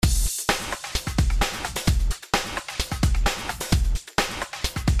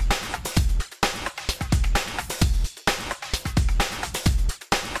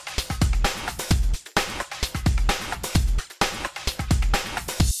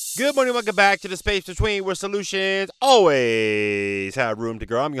Good morning, welcome back to the space between where solutions always have room to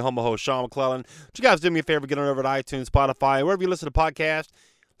grow. I'm your humble host, Sean McClellan. Would you guys do me a favor, get on over to iTunes, Spotify, wherever you listen to podcasts,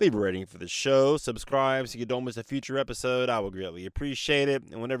 leave a rating for the show, subscribe so you don't miss a future episode. I would greatly appreciate it.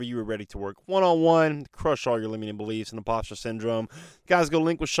 And whenever you are ready to work one-on-one, crush all your limiting beliefs and imposter syndrome, guys, go to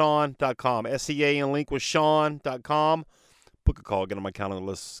linkwithsean.com, S-E-A-N, linkwithsean.com. Book a call, get on my calendar,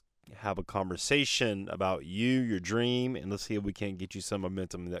 let's have a conversation about you, your dream, and let's see if we can't get you some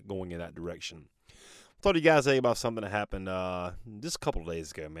momentum that going in that direction. I told you guys today about something that happened just a couple of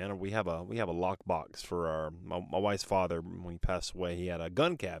days ago, man. We have a lockbox for my wife's father. When he passed away, he had a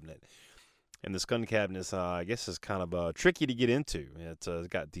gun cabinet, and this gun cabinet I guess is kind of tricky to get into. It's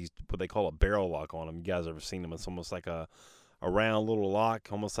got these what they call a barrel lock on them. You guys ever seen them? It's almost like a round little lock,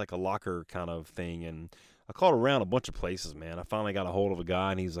 almost like a locker kind of thing. And I called around a bunch of places, man. I finally got a hold of a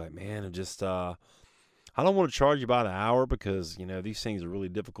guy, and he's like, man, I don't want to charge you by the hour because, these things are really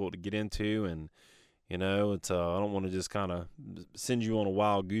difficult to get into. And, it's I don't want to just kind of send you on a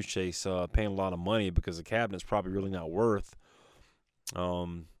wild goose chase paying a lot of money because the cabinet's probably really not worth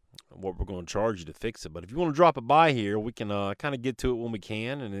what we're going to charge you to fix it. But if you want to drop it by here, we can kind of get to it when we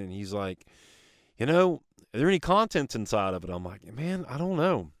can. And then he's like, are there any contents inside of it? I'm like, man, I don't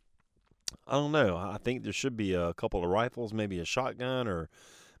know. I think there should be a couple of rifles, maybe a shotgun or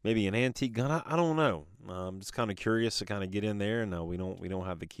maybe an antique gun. I don't know. I'm just kind of curious to kind of get in there. And we don't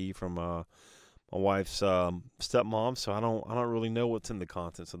have the key from my wife's stepmom, so I don't really know what's in the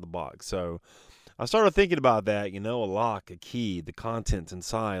contents of the box. So I started thinking about that. A lock, a key, the contents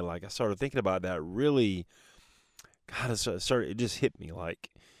inside. Like I started thinking about that. Really, God, it just hit me.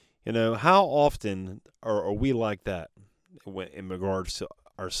 Like, how often are we like that in regards to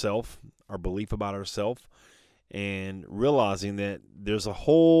ourself, our belief about ourselves, and realizing that there's a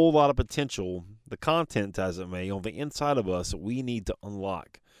whole lot of potential, the content as it may, on the inside of us that we need to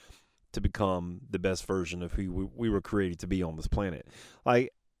unlock to become the best version of who we were created to be on this planet.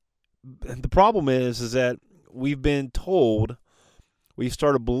 Like, the problem is that we've been told, we've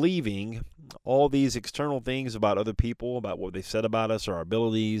started believing all these external things about other people, about what they said about us or our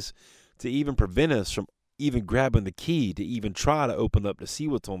abilities, to even prevent us from even grabbing the key to even try to open up to see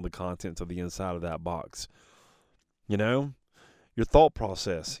what's on the contents of the inside of that box. Your thought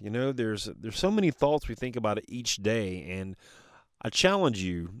process, there's so many thoughts we think about it each day. And I challenge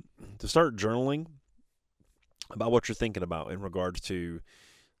you to start journaling about what you're thinking about in regards to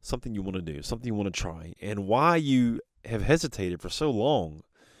something you want to do, something you want to try, and why you have hesitated for so long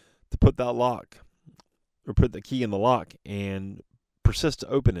to put that lock or put the key in the lock and persist to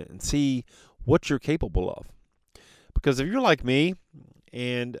open it and see what you're capable of. Because if you're like me,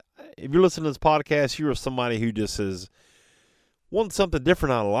 and if you're listening to this podcast, you're somebody who just wants something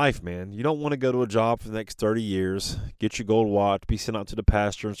different out of life, man. You don't want to go to a job for the next 30 years, get your gold watch, be sent out to the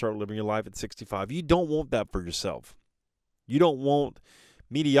pasture and start living your life at 65. You don't want that for yourself. You don't want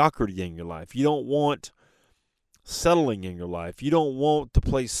mediocrity in your life. You don't want settling in your life. You don't want to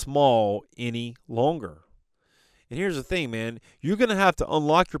play small any longer. And here's the thing, man. You're going to have to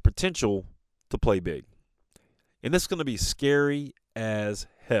unlock your potential to play big. And it's going to be scary as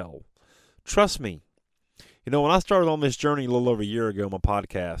hell. Trust me. When I started on this journey a little over a year ago, my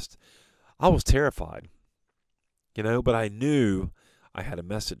podcast, I was terrified. But I knew I had a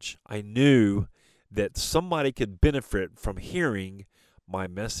message. I knew that somebody could benefit from hearing my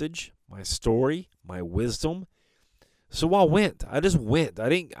message, my story, my wisdom. So I went. I just went. I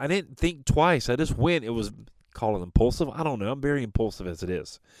didn't think twice. I just went. It was, call it impulsive. I don't know. I'm very impulsive as it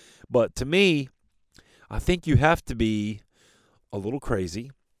is. But to me, I think you have to be a little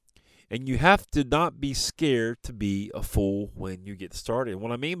crazy, and you have to not be scared to be a fool when you get started.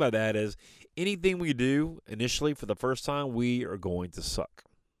 What I mean by that is anything we do initially for the first time, we are going to suck.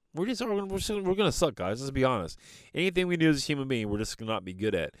 We're going to suck, guys. Let's be honest. Anything we do as a human being, we're just going to not be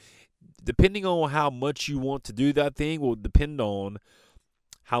good at. Depending on how much you want to do that thing will depend on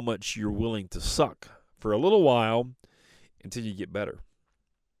how much you're willing to suck for a little while until you get better.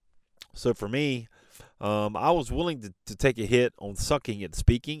 So for me, I was willing to take a hit on sucking at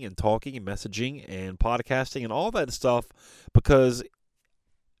speaking and talking and messaging and podcasting and all that stuff because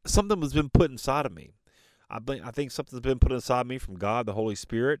something has been put inside of me. I think something's been put inside me from God, the Holy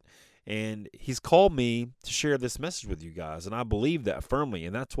Spirit, and He's called me to share this message with you guys, and I believe that firmly,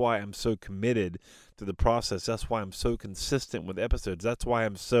 and that's why I'm so committed to the process. That's why I'm so consistent with episodes. That's why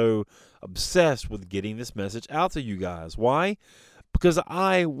I'm so obsessed with getting this message out to you guys. Why? Because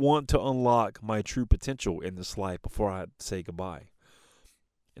I want to unlock my true potential in this life before I say goodbye.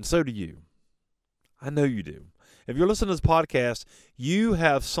 And so do you. I know you do. If you're listening to this podcast, you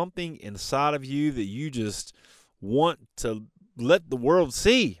have something inside of you that you just want to let the world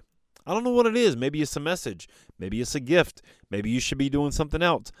see. I don't know what it is. Maybe it's a message. Maybe it's a gift. Maybe you should be doing something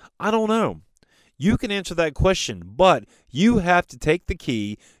else. I don't know. You can answer that question, but you have to take the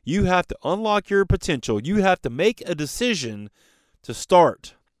key. You have to unlock your potential. You have to make a decision to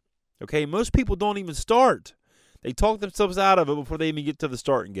start. Okay, most people don't even start. They talk themselves out of it before they even get to the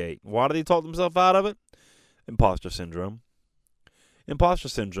starting gate. Why do they talk themselves out of it? Imposter syndrome. Imposter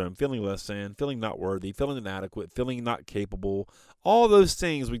syndrome, feeling less than, feeling not worthy, feeling inadequate, feeling not capable. All those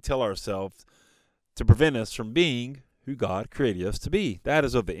things we tell ourselves to prevent us from being who God created us to be. That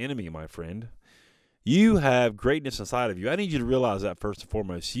is of the enemy, my friend. You have greatness inside of you. I need you to realize that first and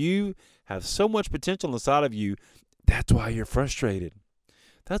foremost. You have so much potential inside of you. That's why you're frustrated.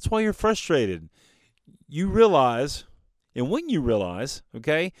 That's why you're frustrated. You realize, and when you realize,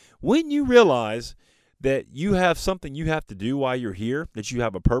 when you realize that you have something you have to do while you're here, that you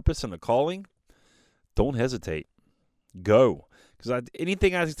have a purpose and a calling, don't hesitate. Go. Because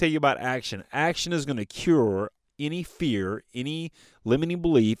anything I can tell you about action is going to cure any fear, any limiting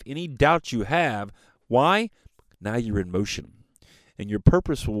belief, any doubt you have. Why? Now you're in motion. And your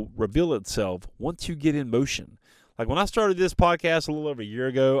purpose will reveal itself once you get in motion. Like when I started this podcast a little over a year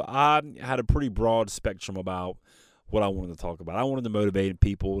ago, I had a pretty broad spectrum about what I wanted to talk about. I wanted to motivate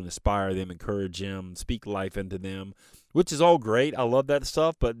people and inspire them, encourage them, speak life into them, which is all great. I love that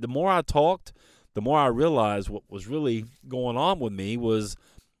stuff. But the more I talked, the more I realized what was really going on with me was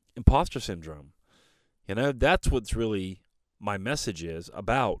imposter syndrome. That's what's really my message is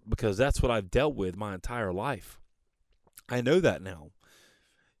about, because that's what I've dealt with my entire life. I know that now.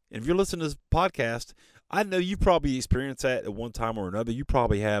 And if you're listening to this podcast, I know you probably experienced that at one time or another. You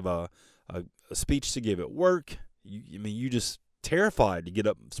probably have a speech to give at work. You're just terrified to get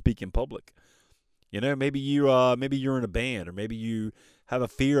up and speak in public. Maybe you're in a band, or maybe you have a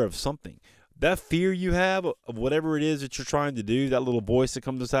fear of something. That fear you have of whatever it is that you're trying to do, that little voice that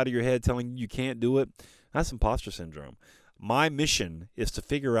comes out of your head telling you can't do it, that's imposter syndrome. My mission is to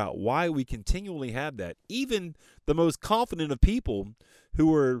figure out why we continually have that. Even the most confident of people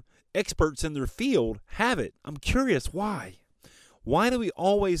who are experts in their field have it. I'm curious why. Why do we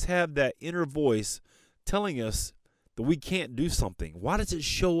always have that inner voice telling us that we can't do something? Why does it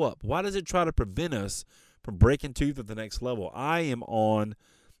show up? Why does it try to prevent us from breaking to the next level? I am on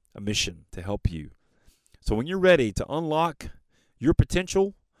a mission to help you. So when you're ready to unlock your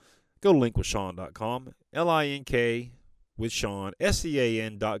potential, go to linkwithsean.com, LINK with Sean,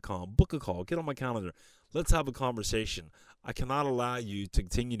 SEAN.com. Book a call. Get on my calendar. Let's have a conversation. I cannot allow you to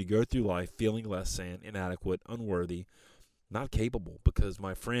continue to go through life feeling less than, inadequate, unworthy, not capable, because,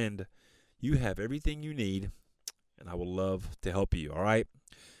 my friend, you have everything you need, and I would love to help you, all right?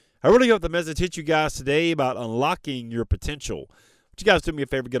 I really hope the message hit you guys today about unlocking your potential. Would you guys do me a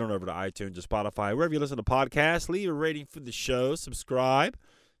favor? Get on over to iTunes or Spotify, wherever you listen to podcasts. Leave a rating for the show. Subscribe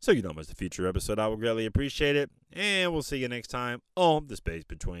so you don't miss a future episode. I would greatly appreciate it. And we'll see you next time on The Space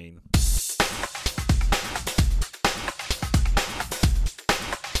Between.